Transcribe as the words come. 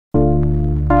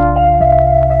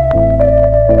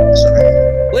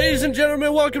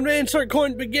and welcome to Insert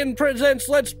Coin Begin presents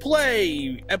Let's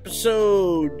Play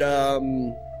episode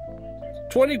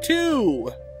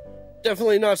 22.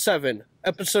 Definitely not 7.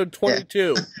 Episode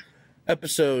 22. Yeah.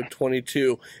 Episode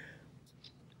 22.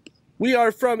 We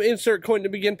are from Insert Coin to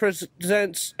Begin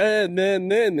presents insert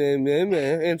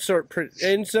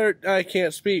I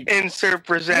can't speak. Insert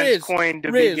presents coin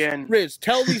to begin. Rizz,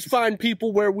 tell these fine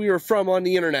people where we are from on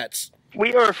the internets.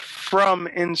 We are from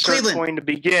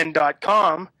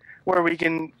insertcointobegin.com, where we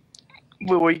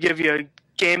give you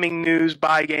gaming news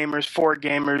by gamers, for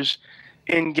gamers,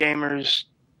 in gamers,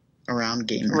 around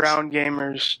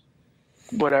gamers,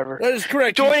 whatever. That is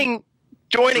correct. Joining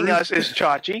us is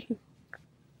Chachi.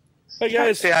 Hi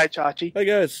guys. Say hi, Chachi. Hi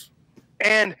guys.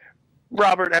 And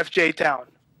Robert F.J. Town.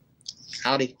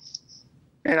 Howdy.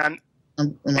 And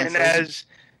as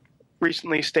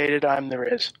recently stated, I'm the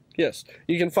Rizz. Yes.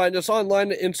 You can find us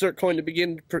online at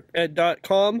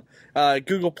insertcointobegin.com,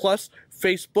 Google+,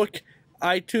 Facebook,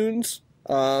 iTunes,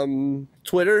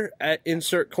 Twitter at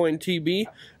InsertCoinTB,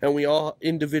 and we all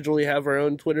individually have our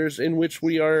own Twitters in which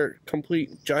we are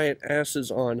complete giant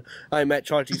asses on. I'm at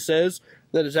Chachi Says,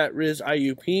 that is at Rizz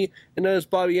IUP, and that is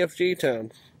Bobby FJ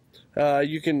Town.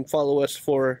 You can follow us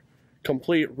for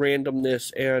complete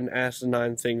randomness and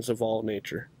asinine things of all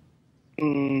nature.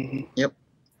 Yep.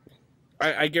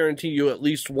 I guarantee you at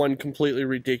least one completely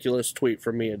ridiculous tweet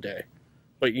from me a day.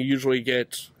 But you usually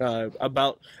get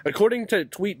about, according to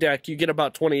TweetDeck, you get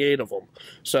about 28 of them.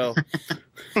 So,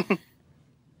 because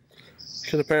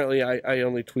apparently I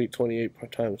only tweet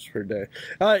 28 times per day.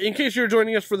 In case you're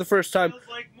joining us for the first time. Feels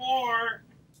like more.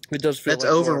 It does feel That's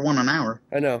like over more. one an hour.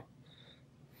 I know.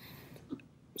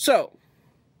 So,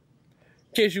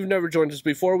 in case you've never joined us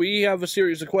before, we have a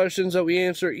series of questions that we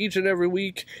answer each and every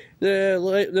week. The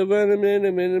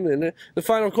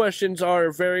final questions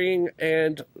are varying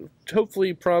and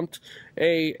hopefully prompt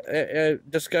a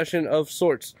discussion of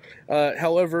sorts.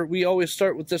 However, we always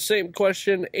start with the same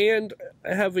question and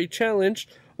have a challenge.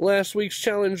 Last week's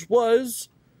challenge was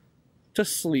to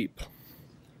sleep.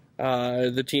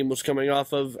 The team was coming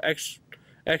off of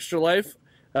Extra Life,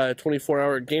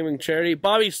 24-hour gaming charity.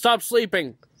 Bobby, stop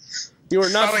sleeping! You are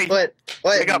not. What?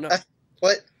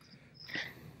 What?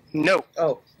 No.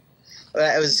 Oh,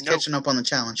 I was catching up on the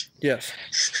challenge. Yes.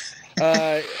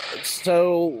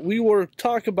 So we will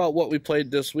talk about what we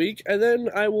played this week, and then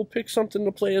I will pick something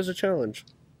to play as a challenge.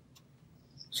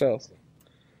 So,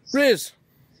 Rizz.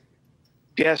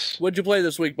 Yes. What'd you play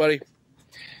this week, buddy?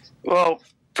 Well,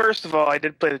 first of all, I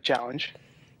did play the challenge.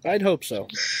 I'd hope so.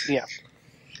 Yeah.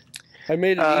 I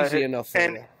made it easy enough for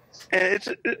you. And it's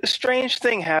a strange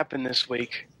thing happened this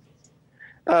week.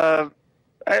 I've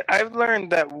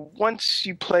learned that once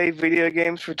you play video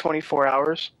games for 24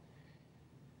 hours,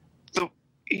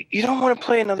 you don't want to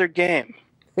play another game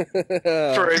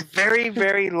for a very,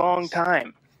 very long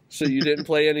time. So you didn't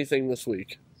play anything this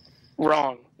week?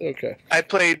 Wrong. Okay. I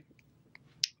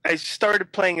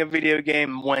started playing a video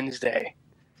game Wednesday.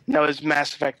 And that was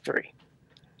Mass Effect 3.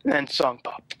 And then Song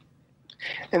Pop.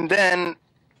 And then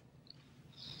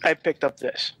I picked up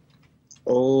this.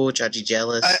 Oh, Chachi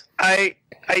jealous. I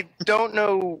don't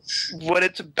know what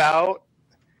it's about.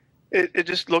 It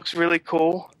just looks really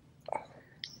cool.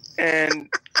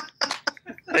 And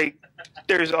like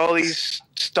there's all these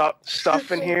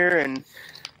stuff in here and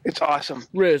it's awesome.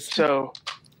 Rizz. So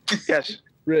yes.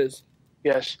 Rizz.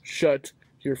 Yes. Shut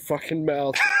your fucking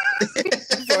mouth.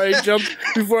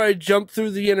 before I jump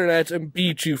through the internet and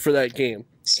beat you for that game.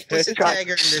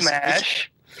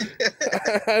 Smash.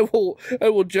 I will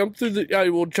jump through the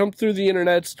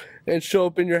internets and show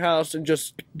up in your house and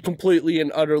just completely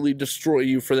and utterly destroy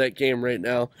you for that game right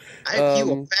now. He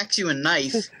will fax you a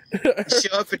knife,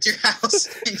 show up at your house,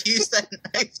 and use that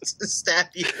knife to stab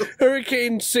you.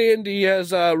 Hurricane Sandy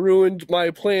has ruined my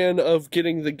plan of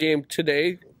getting the game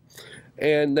today,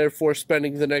 and therefore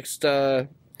spending the next 5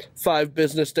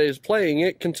 business days playing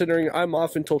it, considering I'm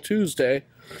off until Tuesday.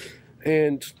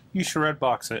 And you should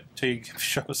Redbox it till it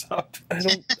shows up. I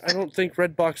don't think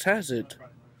Redbox has it.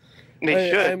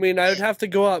 They should. I mean, I would have to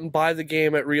go out and buy the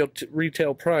game at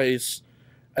retail price,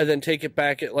 and then take it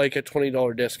back at like a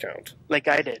 $20 discount. Like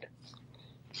I did.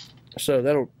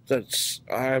 So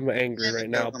I'm angry right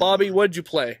now. Bobby, what'd you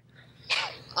play?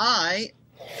 I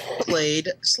played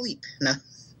Sleep. No,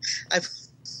 I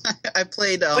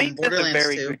played Sleep Borderlands is a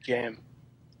very 2. good game.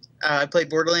 I played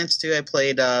Borderlands 2. I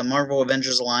played Marvel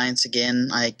Avengers Alliance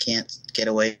again. I can't get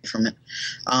away from it.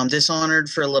 Dishonored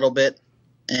for a little bit.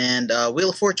 And Wheel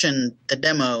of Fortune, the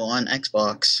demo on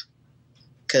Xbox.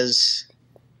 Because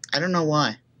I don't know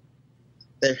why.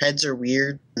 Their heads are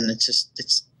weird, and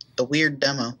it's a weird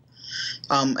demo.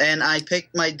 And I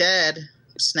picked my dad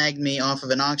snagged me off of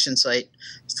an auction site,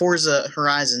 Forza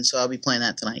Horizon, so I'll be playing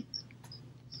that tonight.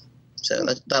 So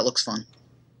that looks fun.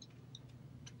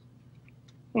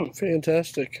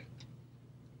 Fantastic.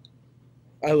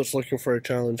 I was looking for a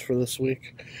challenge for this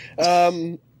week.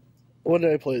 What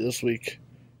did I play this week?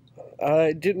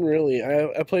 I didn't really.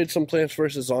 I played some Plants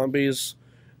vs. Zombies.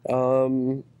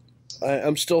 I'm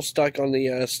still stuck on the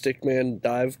Stickman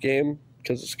dive game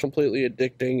because it's completely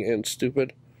addicting and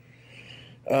stupid.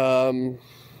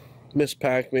 Miss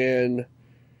Pac-Man,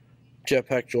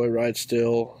 Jetpack Joyride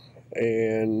still,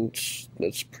 and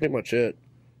that's pretty much it.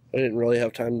 I didn't really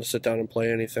have time to sit down and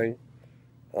play anything.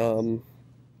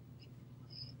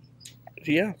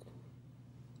 Yeah.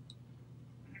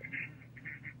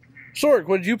 Sorg,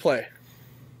 what did you play?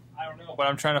 I don't know, but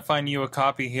I'm trying to find you a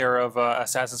copy here of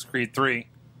Assassin's Creed 3.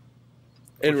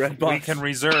 In Redbox. We can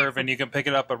reserve, and you can pick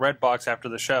it up at Redbox after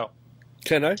the show.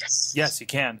 Can I? Yes, you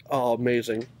can. Oh,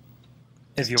 amazing.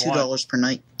 If you want. $2 per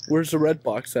night. Where's the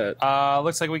Redbox at?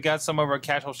 Looks like we got some over at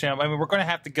Casual's channel. I mean, we're going to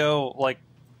have to go, like,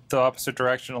 the opposite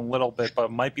direction a little bit, but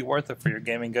it might be worth it for your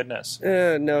gaming goodness.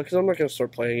 No, because I'm not going to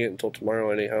start playing it until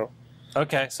tomorrow anyhow.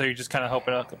 Okay, so you're just kind of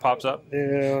hoping it pops up?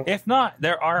 Yeah. If not,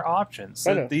 there are options.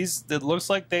 I know. These, it looks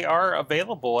like they are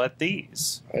available at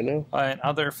these. I know. And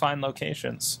other fine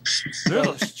locations. There's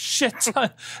a shit ton,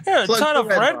 there's a Plug ton the of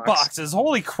Red red Box. boxes.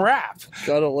 Holy crap.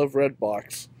 Gotta love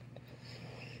Redbox.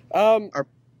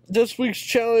 This week's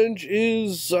challenge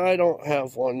is... I don't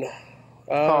have one.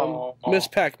 Miss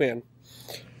Pac-Man.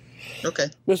 Okay.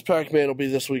 Miss Pac-Man will be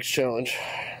this week's challenge.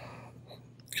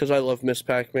 Because I love Miss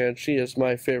Pac-Man. She is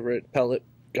my favorite pellet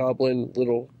goblin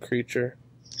little creature.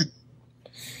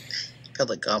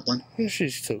 Pellet Goblin.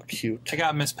 She's so cute. I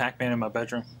got Miss Pac-Man in my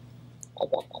bedroom.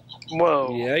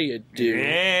 Whoa. Yeah, you do.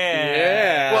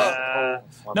 Yeah.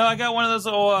 No, I got one of those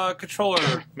little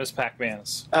controller Miss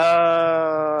Pac-Mans.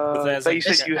 But you said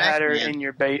Miss you had her Pac-Man. in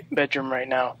your bedroom right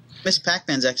now. Miss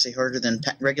Pac-Man's actually harder than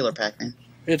regular Pac-Man.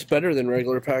 It's better than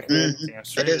regular Pac-Man. Mhm. Damn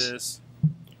straight It it is. is.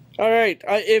 All right.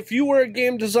 If you were a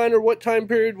game designer, what time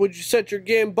period would you set your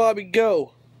game, Bobby?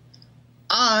 Go.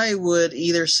 I would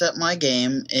either set my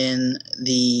game in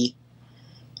the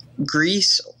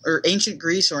ancient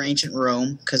Greece or ancient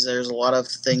Rome, because there's a lot of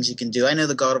things you can do. I know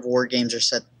the God of War games are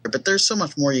set there, but there's so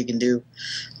much more you can do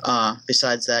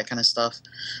besides that kind of stuff.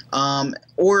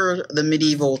 Or the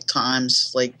medieval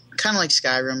times, kind of like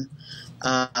Skyrim.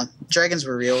 Dragons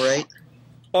were real, right?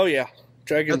 Oh, yeah.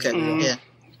 Dragons. Okay, Mhm. yeah.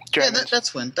 Dragons. Yeah,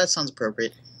 that's when. That sounds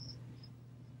appropriate.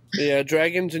 Yeah,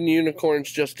 dragons and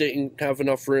unicorns just didn't have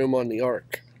enough room on the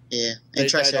ark. Yeah, They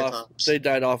and died off. Triceratops. They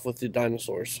died off with the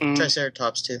dinosaurs. Mm.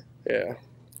 Triceratops too. Yeah,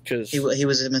 because He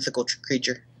was a mythical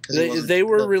creature. 'Cause he wasn't they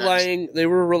were built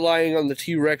relying on the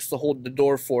T-Rex to hold the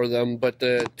door for them, but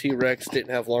the T-Rex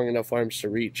didn't have long enough arms to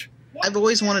reach. fast. I've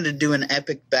always wanted to do an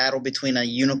epic battle between a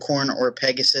unicorn or a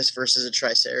Pegasus versus a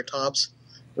Triceratops,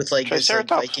 with this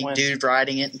Triceratops Viking wins. dude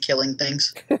riding it and killing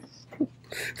things.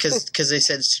 Because they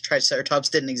said Triceratops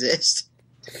didn't exist.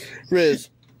 Rizz,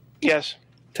 Yes.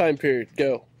 time period,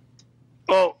 go.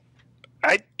 Well,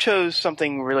 I chose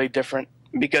something really different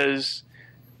because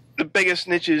the biggest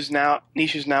niches now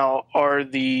are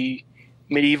the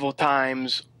medieval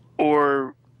times,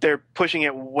 or they're pushing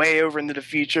it way over into the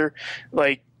future,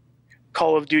 like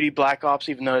Call of Duty Black Ops,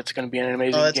 even though it's going to be an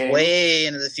amazing Oh, that's game. way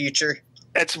into the future.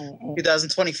 It's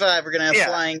 2025, we're gonna have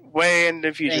flying way into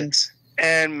the future. things.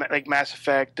 And like Mass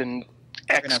Effect and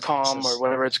gonna have XCOM horses. or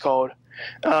whatever it's called.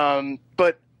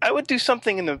 But I would do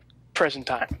something in the present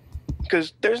time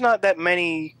because there's not that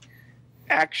many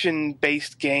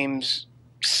action-based games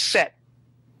set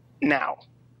now.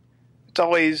 It's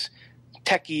always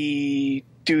techie,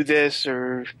 do this,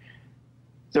 or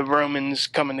the Romans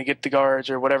coming to get the guards,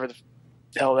 or whatever the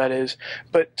hell that is.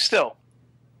 But still,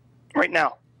 right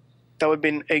now, that would have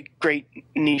been a great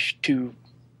niche to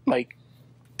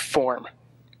form.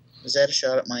 Is that a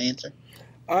shot at my answer?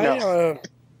 I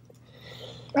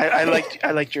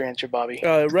liked your answer, Bobby.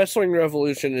 Wrestling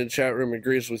Revolution in the chat room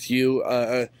agrees with you.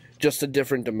 Just a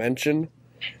different dimension,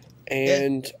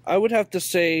 and I would have to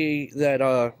say that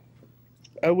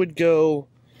I would go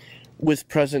with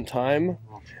present time,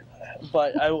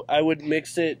 but I would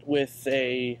mix it with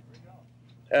a.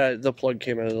 The plug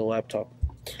came out of the laptop.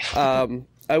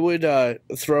 I would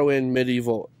throw in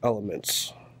medieval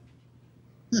elements.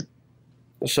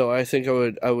 So I think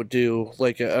I would do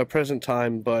like a present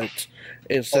time, but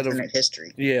instead Alternate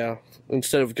history.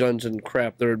 instead of guns and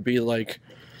crap, there would be like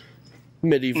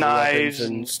medieval Knives weapons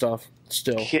and stuff.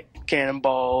 Still,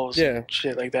 Cannonballs, Yeah.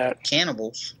 shit like that.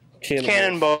 Cannibals. Cannibals.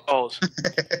 Cannonballs.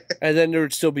 And then there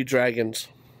would still be dragons.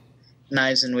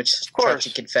 knives in which Of course.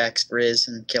 Chachi could fax Rizz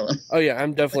and kill him. Oh yeah,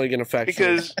 I'm definitely gonna fact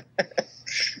check.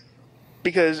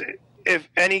 Because if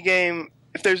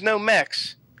there's no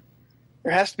mechs,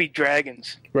 there has to be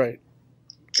dragons. Right.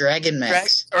 Dragon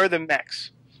mechs. Or the mechs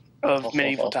of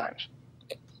medieval times.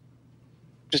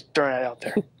 Just throwing that out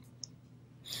there.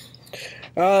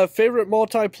 Favorite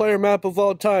multiplayer map of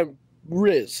all time,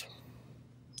 Rizz.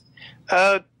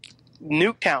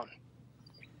 Nuketown.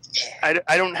 I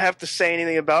don't have to say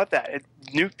anything about that. It's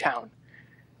Nuketown.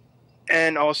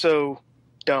 And also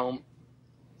Dome.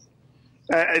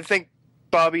 I think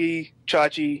Bobby,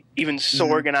 Chachi, even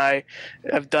Sorg and I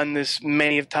have done this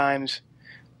many of times.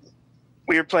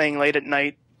 We were playing late at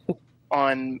night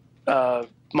on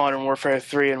Modern Warfare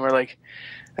 3, and we're like,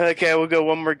 okay, we'll go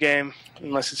one more game,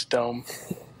 unless it's Dome.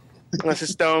 Unless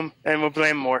it's Dome, and we'll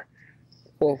play more.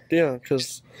 Well, yeah,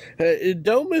 because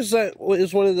Dome is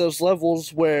one of those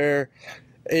levels where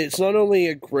it's not only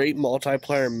a great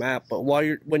multiplayer map, but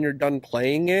when you're done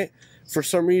playing it, for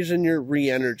some reason you're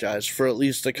re-energized for at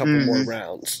least a couple more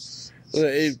rounds.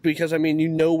 Because, I mean, you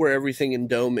know where everything in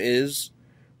Dome is,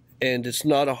 and it's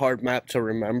not a hard map to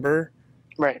remember.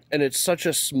 Right. And it's such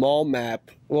a small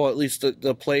map. Well, at least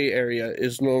the play area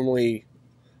is normally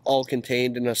all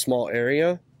contained in a small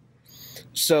area.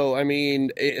 So, I mean,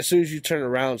 as soon as you turn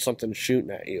around, something's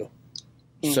shooting at you.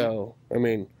 So, I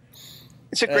mean...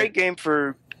 It's a great game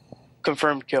for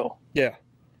confirmed kill. Yeah,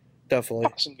 definitely.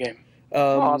 Awesome game.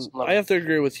 Awesome. I have to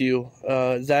agree with you.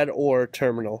 That or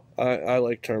Terminal. I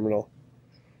like Terminal.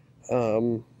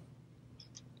 Terminal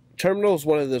is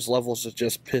one of those levels that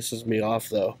just pisses me off,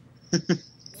 though.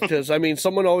 Because, I mean,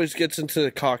 someone always gets into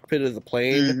the cockpit of the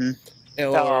plane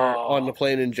or on the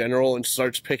plane in general and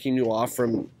starts picking you off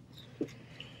from...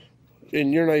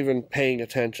 And you're not even paying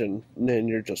attention, and then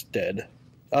you're just dead.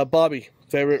 Bobby,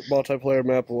 favorite multiplayer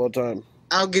map of all time?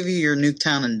 I'll give you your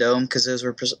Nuketown and Dome, because those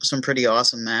were some pretty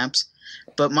awesome maps.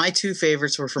 But my two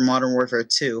favorites were for Modern Warfare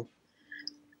 2.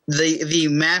 The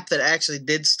map that actually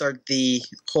did start the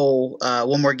whole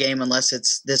one more game, unless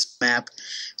it's this map,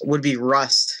 would be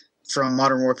Rust from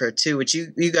Modern Warfare 2, which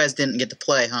you guys didn't get to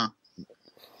play, huh?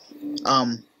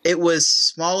 It was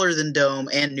smaller than Dome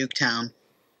and Nuketown.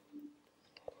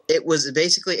 It was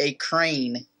basically a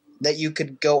crane that you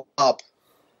could go up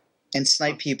and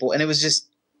snipe people, and it was just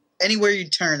anywhere you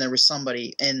turn, there was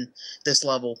somebody in this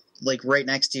level, like right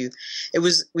next to you.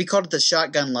 We called it the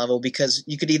shotgun level because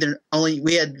you could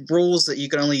we had rules that you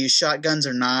could only use shotguns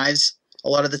or knives a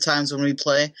lot of the times when we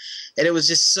play, and it was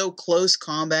just so close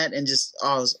combat and just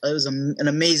it was an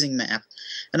amazing map.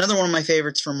 Another one of my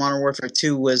favorites from Modern Warfare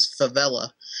 2 was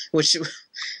Favela, which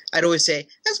I'd always say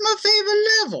that's my favorite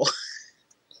level.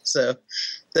 So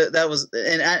that was,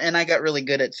 and I got really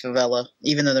good at Favela,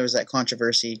 even though there was that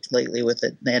controversy lately with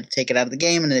it. They had to take it out of the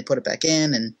game and then they put it back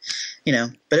in, and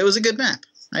but it was a good map.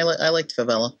 I liked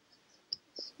Favela.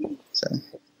 So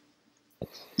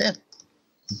yeah.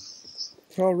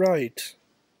 All right.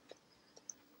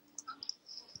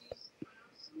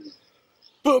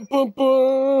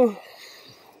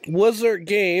 Was there a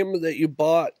game that you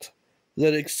bought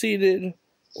that exceeded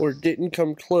or didn't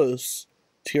come close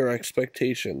to your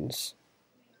expectations?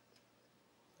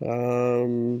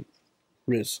 Rizz.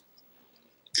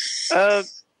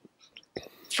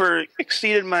 For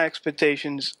exceeded my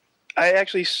expectations, I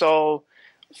actually saw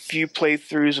a few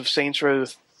playthroughs of Saints Row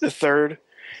the Third,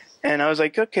 and I was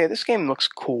like, okay, this game looks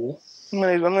cool. I'm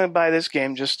gonna buy this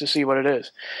game just to see what it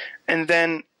is. And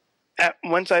then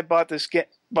once I bought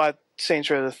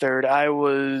Saints Row the Third, I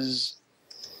was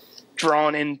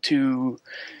drawn into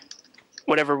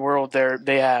whatever world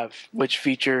they have, which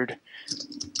featured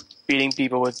beating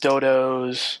people with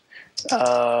dildos,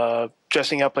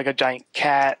 dressing up like a giant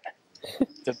cat,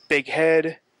 the big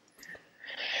head,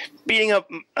 beating up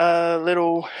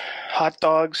little hot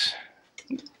dogs,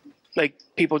 like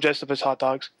people dressed up as hot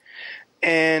dogs.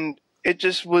 And it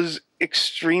just was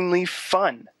extremely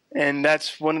fun. And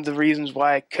that's one of the reasons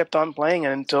why I kept on playing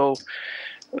it until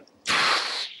a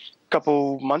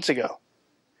couple months ago.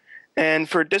 And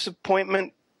for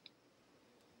disappointment,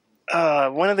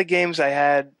 one of the games I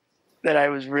had that I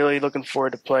was really looking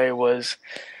forward to play was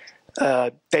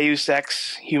Deus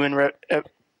Ex Human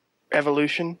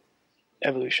Evolution,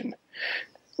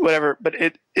 whatever. But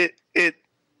it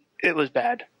was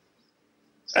bad.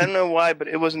 I don't know why, but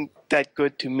it wasn't that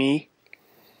good to me,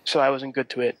 so I wasn't good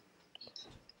to it.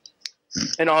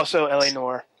 And also L.A.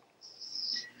 Noire.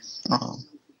 Oh.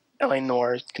 L.A.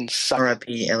 Noire can suck.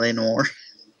 R.I.P. L.A. Noire.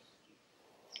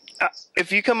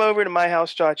 If you come over to my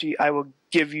house, Chachi, I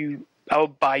will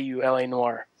buy you L.A.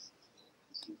 Noire.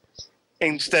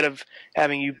 Instead of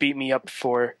having you beat me up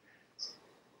for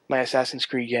my Assassin's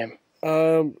Creed game.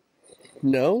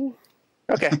 No.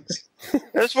 Okay,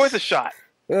 that's worth a shot.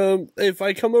 If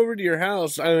I come over to your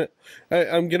house,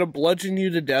 I'm gonna bludgeon you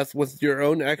to death with your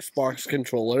own Xbox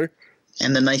controller.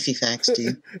 And the knife he faxed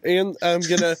you. And I'm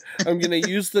gonna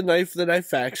use the knife that I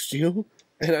faxed you,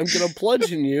 and I'm gonna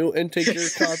bludgeon you and take your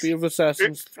copy of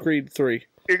Assassin's Creed 3.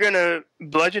 You're gonna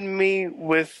bludgeon me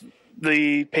with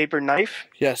the paper knife?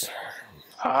 Yes.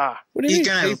 Ah. What do you He's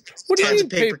mean? gonna have What do you tons mean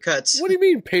of paper cuts. What do you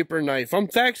mean paper knife? I'm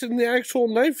faxing the actual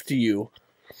knife to you.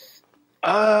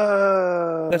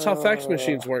 That's how fax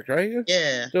machines work, right?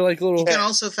 Yeah. They're like little. You can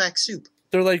also fax soup.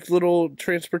 They're like little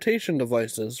transportation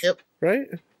devices. Yep. Right.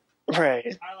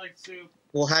 Right. I like soup.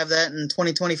 We'll have that in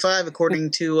 2025,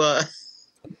 according to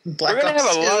Black We're gonna Ops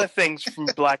have a 2. lot of things from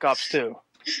Black Ops 2.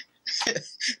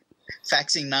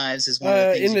 Faxing knives is one of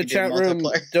the things In you the can do chat in room,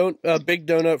 multiplayer. Big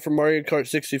Donut from Mario Kart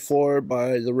 64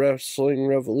 by the Wrestling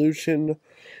Revolution,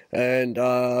 and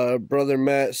brother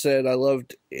Matt said I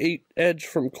loved 8 Edge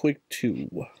from Quick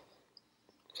 2.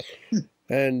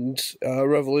 And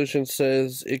Revolution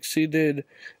says exceeded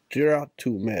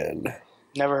Jiratu Man.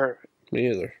 Never heard. Me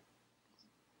either.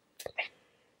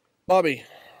 Bobby.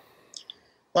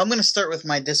 Well, I'm going to start with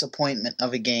my disappointment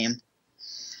of a game.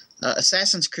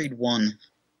 Assassin's Creed 1.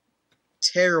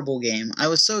 Terrible game. I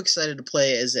was so excited to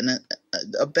play as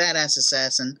a badass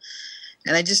assassin,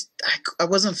 and I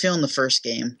wasn't feeling the first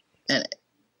game. And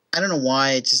I don't know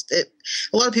why.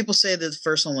 A lot of people say that the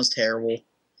first one was terrible.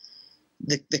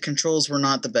 The controls were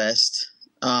not the best.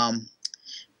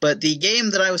 But the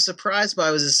game that I was surprised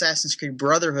by was Assassin's Creed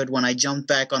Brotherhood when I jumped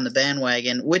back on the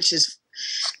bandwagon,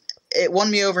 it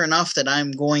won me over enough that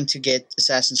I'm going to get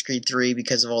Assassin's Creed 3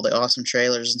 because of all the awesome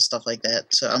trailers and stuff like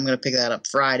that. So I'm going to pick that up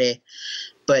Friday.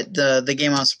 But the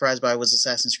game I was surprised by was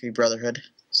Assassin's Creed Brotherhood.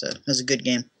 So it was a good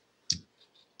game.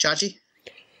 Chachi?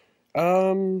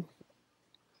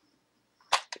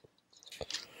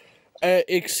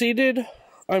 Exceeded,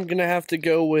 I'm going to have to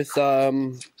go with,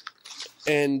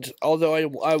 and although I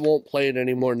won't play it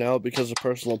anymore now because of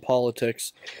personal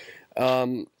politics,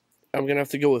 I'm going to have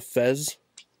to go with Fez.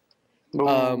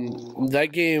 That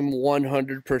game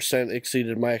 100%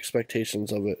 exceeded my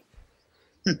expectations of it.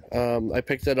 I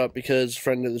picked that up because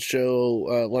friend of the show,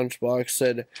 Lunchbox,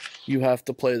 said you have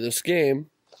to play this game,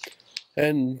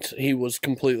 and he was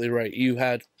completely right. You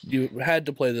had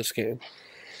to play this game.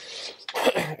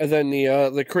 And then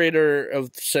the creator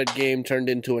of said game turned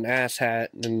into an asshat,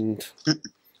 and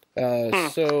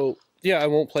so yeah, I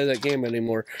won't play that game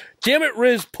anymore. Damn it,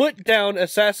 Rizz! Put down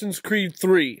Assassin's Creed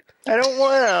 3. I don't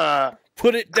wanna.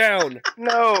 Put it down.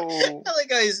 No. I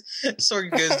like how his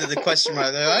sword goes to the question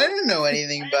mark. I don't know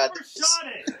anything about this.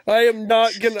 I am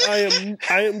not gonna.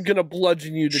 I am gonna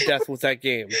bludgeon you to death with that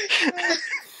game.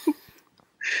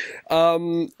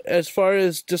 As far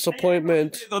as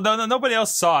disappointment, Nobody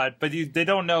else saw it, but they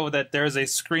don't know that there's a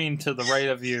screen to the right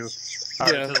of you, or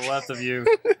to the left of you,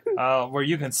 where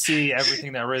you can see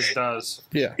everything that Rizz does.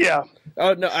 Yeah. Yeah.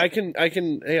 Oh no, I can.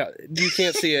 Yeah, you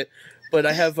can't see it, but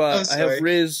I have. I have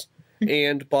Rizz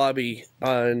and Bobby,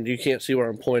 and you can't see where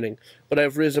I'm pointing, but I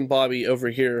have Rizz and Bobby over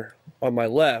here on my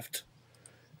left,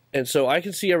 and so I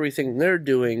can see everything they're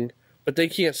doing, but they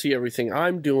can't see everything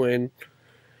I'm doing.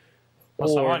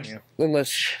 Unless I'm on you.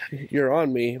 Unless you're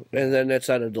on me, and then it's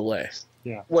at a delay.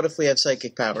 Yeah. What if we have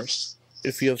psychic powers?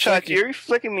 If you have Chuck, you're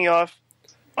flicking me off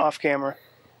camera.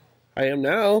 I am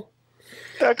now.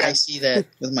 Okay. I see that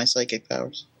with my psychic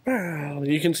powers.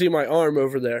 You can see my arm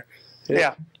over there.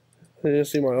 Yeah. You can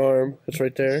see my arm. It's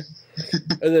right there.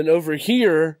 And then over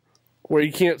here, where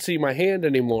you can't see my hand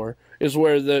anymore, is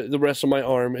where the rest of my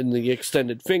arm and the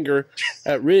extended finger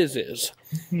at Rizz is.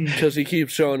 Because he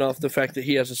keeps showing off the fact that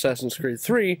he has Assassin's Creed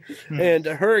 3, and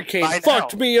a hurricane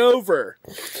fucked me over.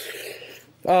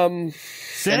 Sandy!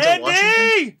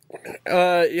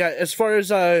 Yeah, as far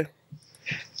as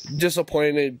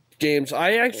disappointed games,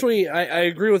 I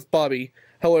agree with Bobby.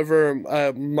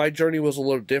 However, my journey was a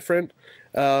little different.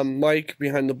 Mike,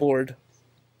 behind the board.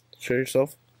 Show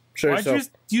yourself. Why'd you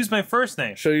use my first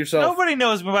name? Show yourself. Nobody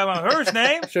knows me by my first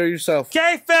name. Show yourself.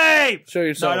 Kayfabe! Show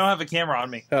yourself. No, I don't have a camera on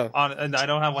me. Oh. And I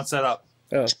don't have one set up.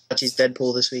 Oh. Chachi's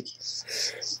Deadpool this week.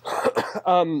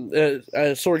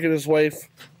 Sorg and his wife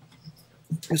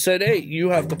said, hey, you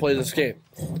have to play this game.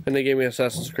 And they gave me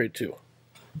Assassin's Creed 2.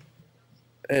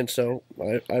 And so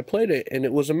I played it, and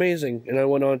it was amazing. And I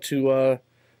went on to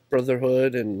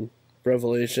Brotherhood and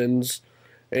Revelations.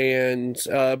 And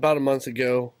about a month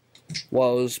ago, while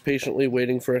I was patiently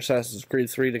waiting for Assassin's Creed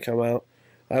 3 to come out,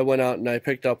 I went out and I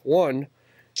picked up 1.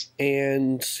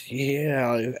 And,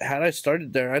 yeah, had I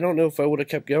started there, I don't know if I would have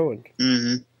kept going.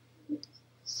 Mm-hmm.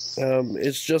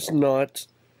 It's just not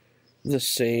the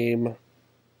same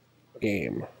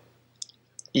game?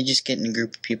 You just get in a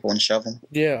group of people and shove them.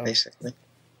 Yeah. Basically.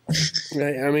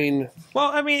 I mean...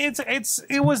 Well, I mean,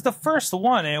 it was the first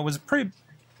one, and it was pretty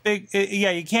big.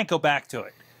 Yeah, you can't go back to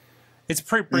it. It's a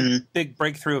pretty big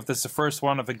breakthrough if this is the first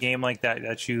one of a game like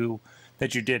that you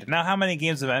did. Now, how many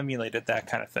games have emulated that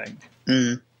kind of thing?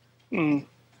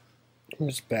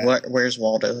 It's bad. Where's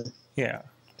Waldo? Yeah.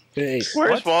 Hey.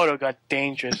 Where's Waldo got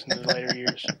dangerous in the later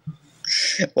years?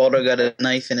 Waldo got a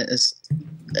knife in it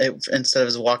instead of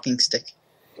his walking stick.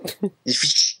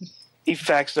 He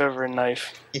faxed over a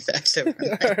knife. He faxed over a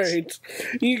knife. Alright.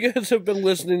 You guys have been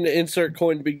listening to Insert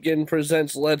Coin to Begin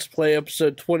presents Let's Play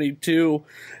episode 22.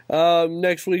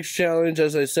 Next week's challenge,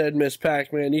 as I said, Miss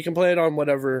Pac-Man. You can play it on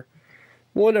whatever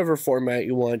format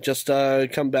you want. Just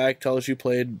come back, tell us you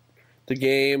played the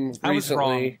game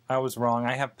recently. I was wrong.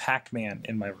 I have Pac-Man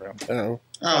in my room.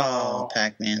 Oh,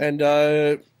 Pac-Man. And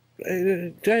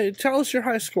tell us your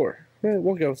high score. Yeah,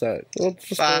 we'll go with that. We'll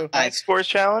just high scores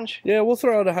challenge? Yeah, we'll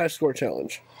throw out a high score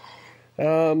challenge.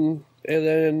 And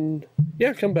then,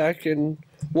 yeah, come back and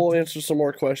we'll answer some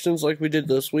more questions like we did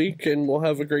this week, and we'll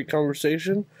have a great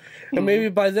conversation. And maybe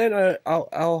by then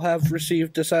I'll have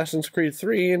received Assassin's Creed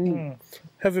 3 and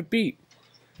have it beat.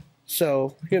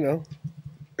 So, you know.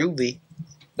 Ruby.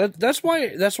 That's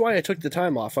why I took the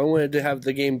time off. I wanted to have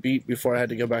the game beat before I had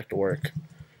to go back to work.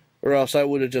 Or else I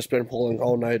would have just been pulling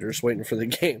all-nighters waiting for the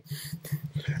game.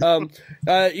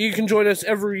 You can join us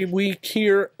every week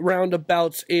here around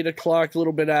about 8 o'clock, a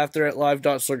little bit after at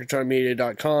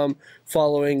live.circuitrymedia.com,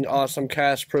 following Awesome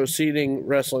Cast Proceeding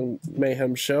Wrestling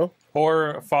Mayhem Show.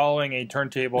 Or following a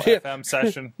Turntable FM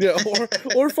session. Yeah,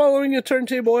 or following a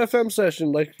Turntable FM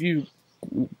session like you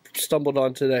stumbled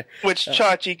on today. Which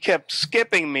Chachi kept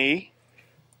skipping me.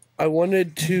 I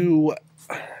wanted to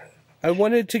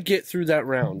get through that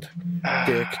round,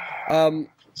 Dick.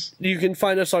 You can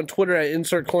find us on Twitter at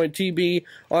InsertCoinTB,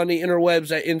 on the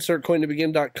interwebs at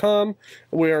InsertCoinToBegin.com.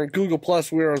 We're on Google+,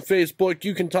 we're on Facebook.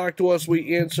 You can talk to us.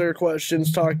 We answer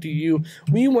questions, talk to you.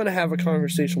 We want to have a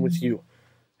conversation with you.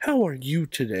 How are you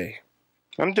today?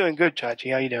 I'm doing good,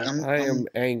 Chachi. How you doing? I am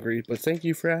angry, but thank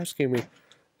you for asking me.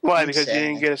 Why? Because you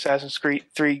didn't get Assassin's Creed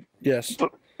 3? Yes.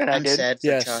 And I did? Sad for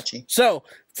Chachi. So,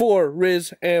 for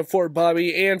Rizz and for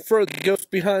Bobby and for the ghost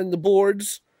behind the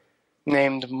boards,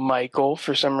 named Michael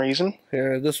for some reason.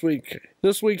 Yeah, this week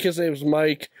his name's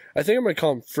Mike. I think I'm gonna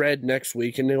call him Fred next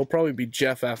week, and it'll probably be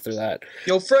Jeff after that.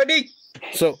 Yo, Freddy!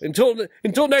 So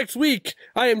until next week,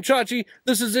 I am Chachi.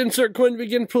 This is Insert Coin to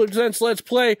Begin presents Let's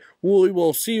Play. We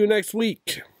will see you next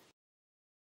week.